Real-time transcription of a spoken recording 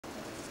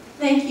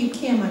Thank you,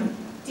 Kim. I'm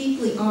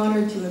deeply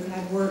honored to have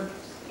had work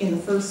in the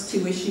first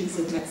 2 issues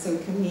of Mezzo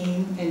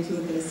Cammin and to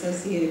have been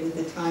associated with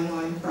the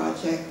Timeline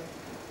Project.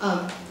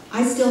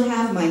 I still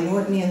have my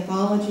Norton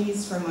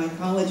anthologies from my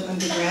college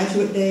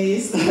undergraduate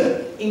days,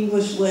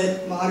 English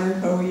lit,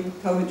 modern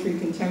poetry,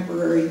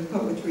 contemporary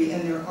poetry,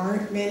 and there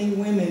aren't many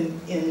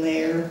women in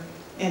there,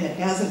 and it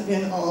hasn't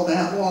been all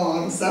that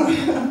long, so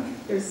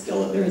there's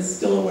still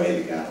a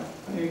way to go.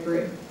 I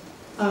agree.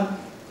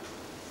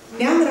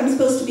 Now that I'm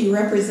supposed to be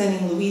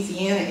representing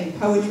Louisiana in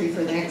poetry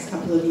for the next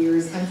couple of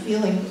years, I'm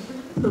feeling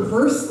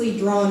perversely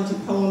drawn to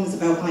poems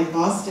about my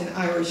Boston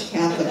Irish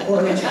Catholic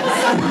origins.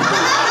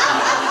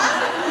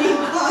 Being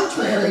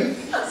contrary,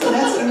 so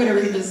that's what I'm going to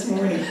read this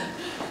morning.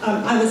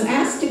 I was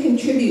asked to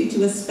contribute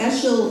to a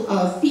special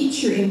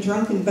feature in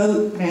Drunken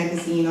Boat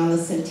magazine on the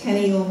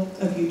centennial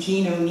of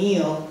Eugene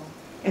O'Neill,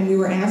 and we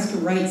were asked to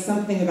write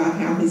something about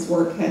how his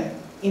work had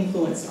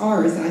influenced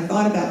ours, and I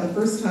thought about the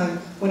first time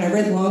when I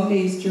read Long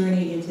Day's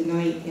Journey into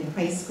Night in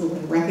high school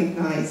and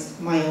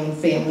recognized my own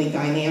family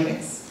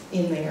dynamics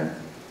in there.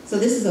 So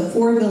this is a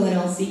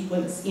 4-villanelle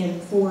sequence in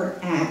 4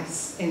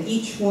 acts, and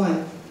each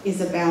one is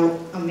about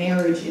a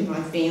marriage in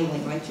my family,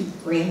 my 2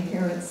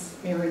 grandparents'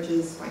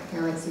 marriages, my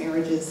parents'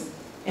 marriages,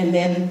 and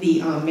then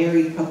the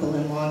married couple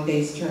in Long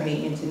Day's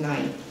Journey into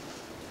Night.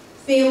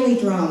 Family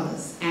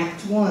dramas,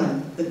 Act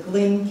 1, the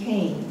Glynn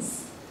Kanes.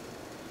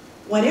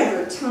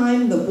 Whatever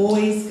time the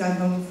boys got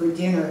home for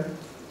dinner,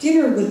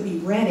 dinner would be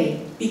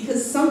ready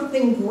because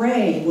something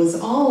gray was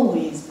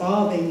always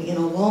bobbing in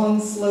a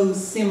long, slow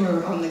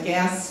simmer on the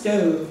gas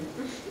stove.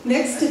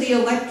 Next to the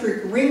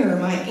electric wringer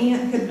my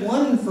aunt had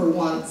won for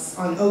once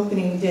on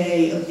opening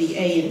day of the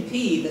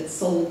A&P that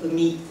sold the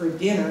meat for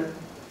dinner.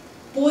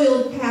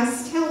 Boiled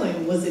past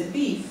telling, was it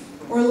beef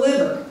or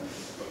liver?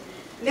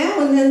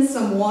 Now and then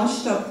some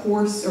washed-up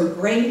horse or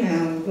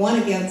greyhound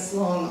won against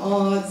long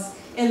odds,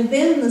 and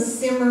then the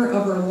simmer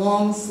of her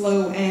long,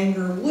 slow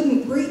anger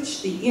wouldn't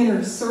breach the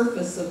inner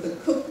surface of the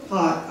cook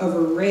pot of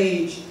her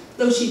rage,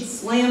 though she'd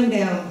slam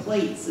down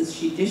plates as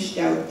she dished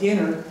out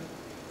dinner.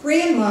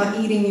 Grandma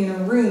eating in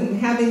her room,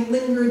 having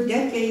lingered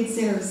decades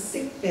in her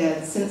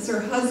sickbed since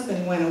her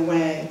husband went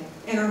away,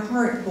 and her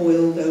heart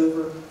boiled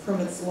over from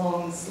its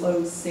long,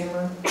 slow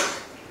simmer.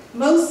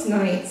 Most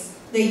nights,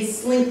 they'd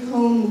slink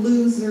home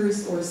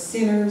losers or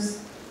sinners,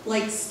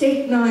 like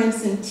steak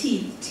knives and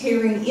teeth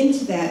tearing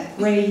into that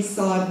gray,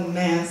 sodden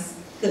mass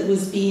that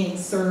was being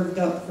served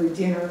up for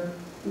dinner.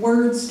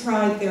 Words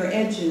tried their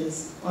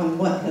edges on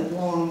what had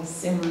long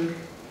simmered.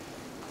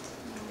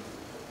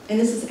 And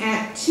this is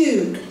Act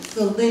 2,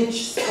 the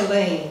Lynch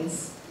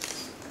Spillanes.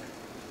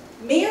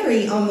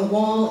 Mary on the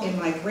wall in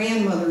my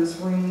grandmother's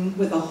room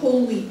with a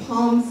holy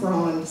palm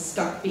frond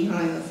stuck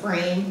behind the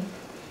frame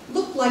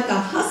looked like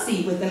a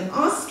hussy with an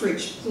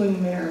ostrich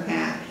plume in her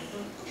hat.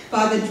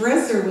 By the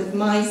dresser with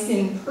my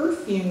sin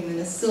perfume and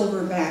a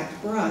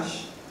silver-backed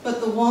brush, but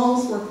the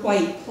walls were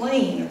quite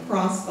plain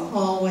across the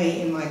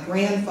hallway in my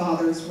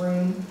grandfather's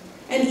room,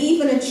 and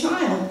even a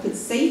child could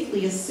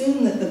safely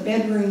assume that the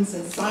bedrooms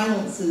and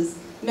silences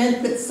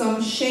meant that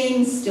some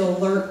shame still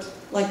lurked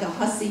like a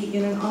hussy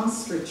in an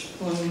ostrich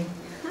plume.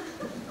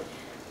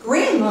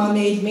 Grandma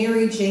made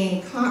Mary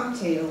Jane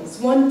cocktails,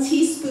 1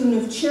 teaspoon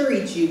of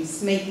cherry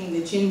juice making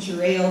the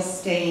ginger ale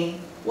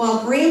stain,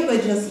 while Grandpa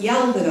just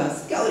yelled at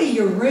us, "Go to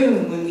your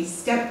room," when we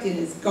stepped in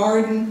his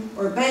garden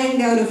or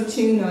banged out of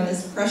tune on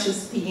his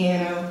precious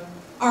piano.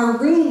 Our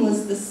room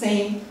was the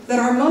same that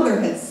our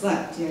mother had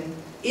slept in.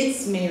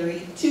 It's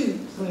Mary, too,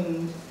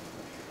 plumed.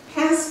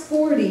 Past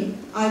 40,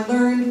 I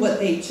learned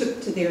what they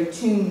took to their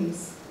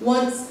tombs.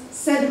 Once,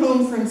 sent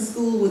home from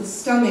school with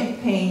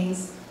stomach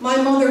pains, my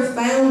mother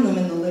found them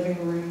in the living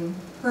room,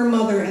 her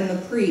mother and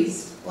the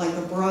priest, like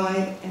a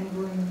bride and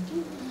groom.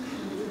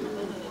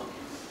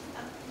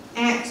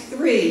 Act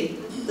 3,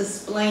 the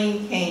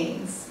Splain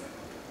Kanes.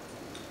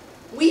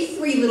 We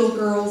 3 little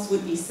girls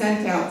would be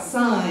sent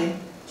outside.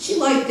 She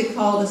liked to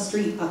call the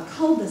street a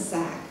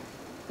cul-de-sac.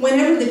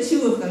 Whenever the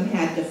 2 of them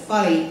had to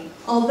fight,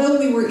 although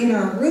we were in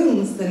our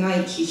rooms the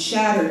night she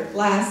shattered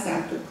glass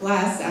after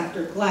glass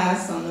after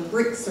glass on the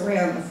bricks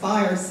around the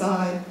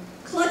fireside,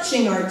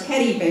 clutching our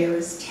teddy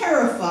bears,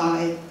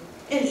 terrified,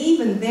 and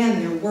even then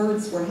their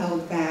words were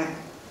held back.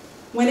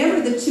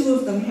 Whenever the 2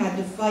 of them had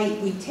to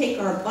fight, we'd take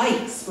our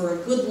bikes for a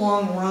good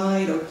long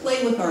ride or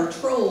play with our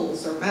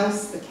trolls or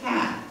Mouse the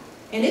cat,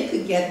 and it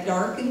could get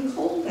dark and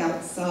cold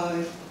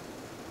outside.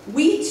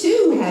 We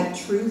too had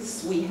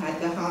truths we had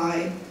to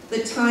hide.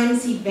 The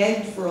times he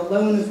begged for a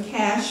loan of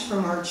cash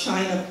from our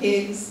China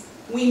pigs,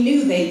 we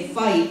knew they'd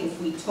fight if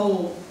we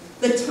told.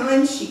 The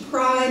times she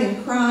cried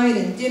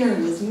and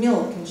dinner was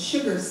milk and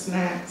sugar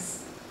smacks.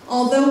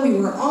 Although we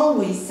were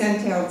always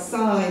sent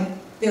outside,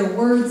 their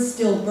words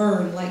still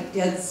burn like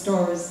Dead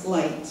Star's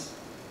light.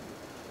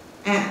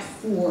 Act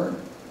 4,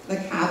 the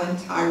Cabin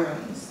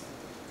Tyrones.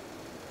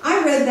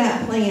 I read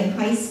that play in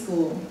high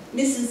school.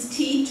 Mrs.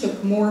 T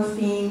took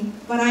morphine,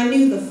 but I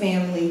knew the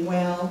family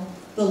well.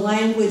 The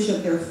language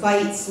of their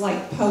fights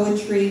like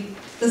poetry,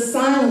 the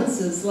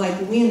silences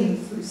like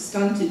wind through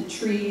stunted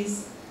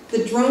trees,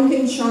 the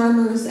drunken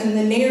charmers and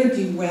the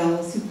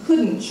ne'er-do-wells who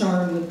couldn't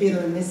charm the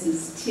bitter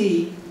Mrs.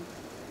 T,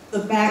 the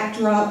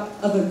backdrop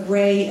of a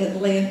gray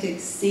Atlantic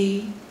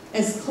Sea,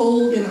 as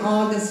cold in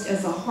August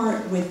as a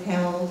heart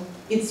withheld,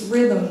 its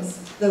rhythms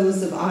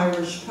those of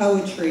Irish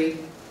poetry.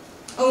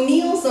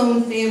 O'Neill's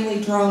own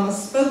family drama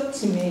spoke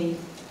to me,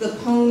 the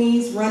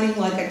ponies running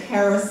like a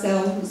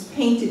carousel whose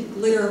painted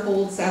glitter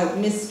holds out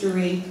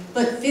mystery,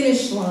 but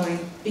finish line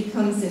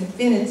becomes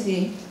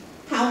infinity.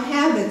 How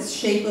habits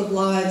shape of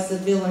lives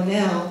of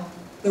Villanelle,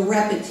 the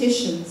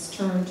repetitions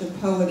turn to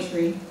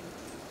poetry.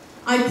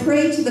 I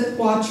pray to the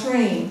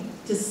quatrain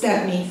to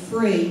set me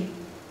free.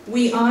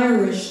 We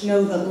Irish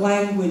know that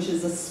language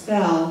is a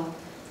spell.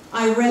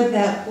 I read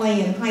that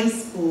play in high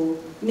school,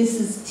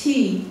 Mrs.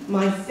 T,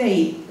 my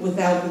fate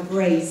without the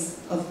grace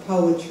of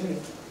poetry.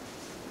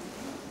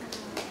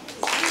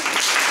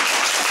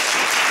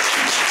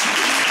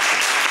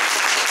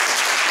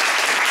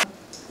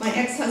 My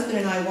ex-husband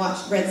and I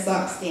watched Red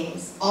Sox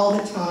games all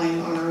the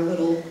time on our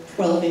little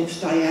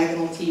 12-inch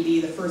diagonal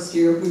TV the first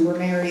year we were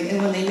married,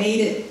 and when they made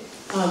it,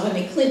 when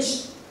they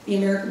clinched the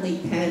American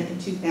League pennant in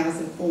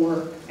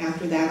 2004,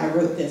 after that I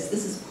wrote this.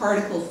 This is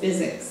particle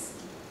physics.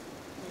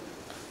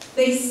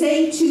 They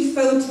say two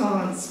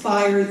photons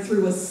fired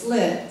through a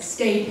slit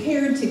stay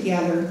paired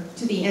together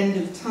to the end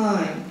of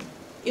time.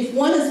 If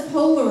one is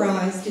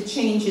polarized to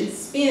change its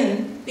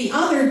spin, the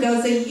other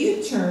does a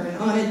U-turn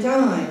on a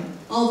dime.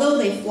 Although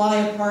they fly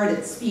apart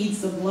at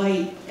speeds of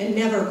light and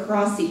never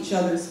cross each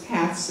other's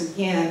paths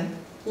again,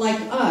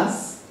 like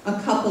us, a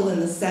couple in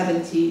the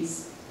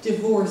 70s,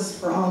 divorced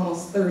for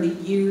almost 30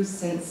 years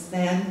since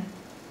then.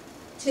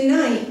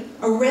 Tonight,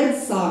 a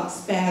Red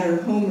Sox batter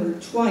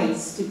homered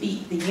twice to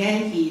beat the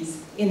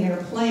Yankees in their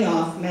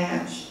playoff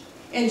match.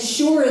 And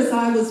sure as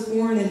I was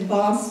born in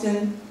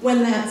Boston,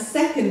 when that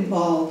second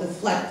ball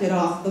deflected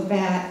off the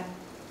bat,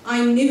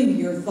 I knew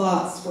your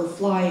thoughts were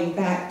flying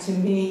back to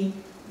me,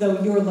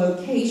 though your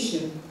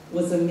location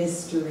was a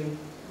mystery.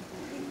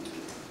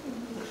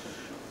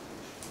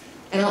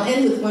 And I'll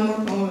end with one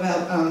more poem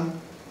about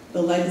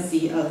the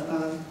legacy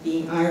of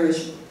being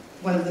Irish,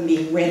 one of them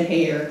being red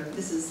hair.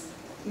 This is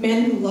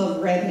Men Who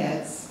Love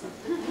Redheads.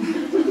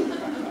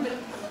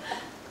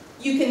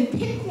 You can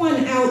pick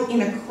one out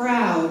in a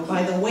crowd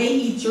by the way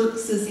he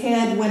jerks his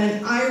head when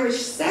an Irish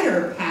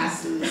setter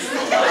passes.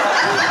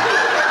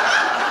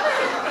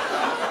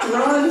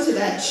 Drawn to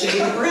that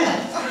shade of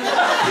red.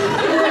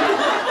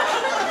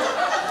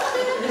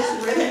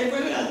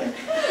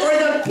 Or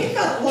the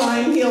pickup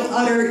line he'll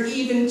utter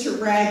even to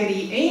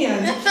Raggedy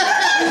Ann.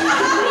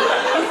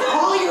 If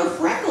all your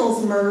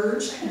freckles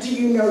merge, do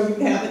you know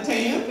you'd have a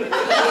tan?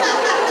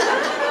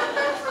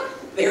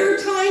 There are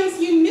times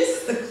you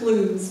miss the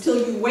clues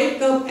till you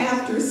wake up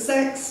after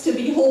sex to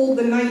behold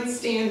the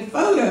nightstand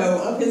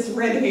photo of his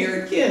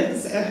red-haired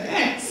kids and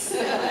ex.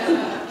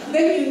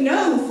 Then you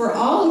know for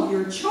all of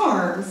your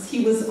charms,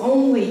 he was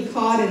only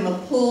caught in the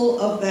pull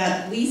of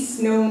that least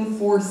known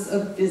force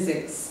of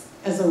physics,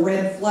 as a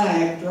red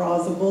flag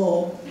draws a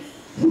bull.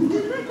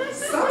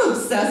 Some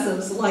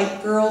obsessives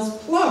like girls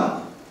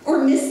plump,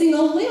 or missing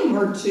a limb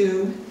or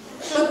two,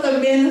 but the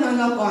men hung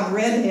up on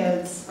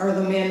redheads are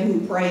the men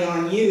who prey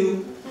on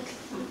you.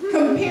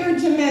 Compared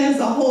to men as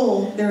a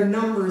whole, their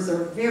numbers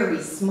are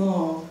very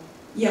small,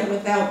 yet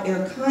without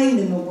their kind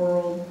in the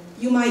world,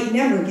 you might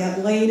never get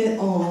laid at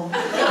all.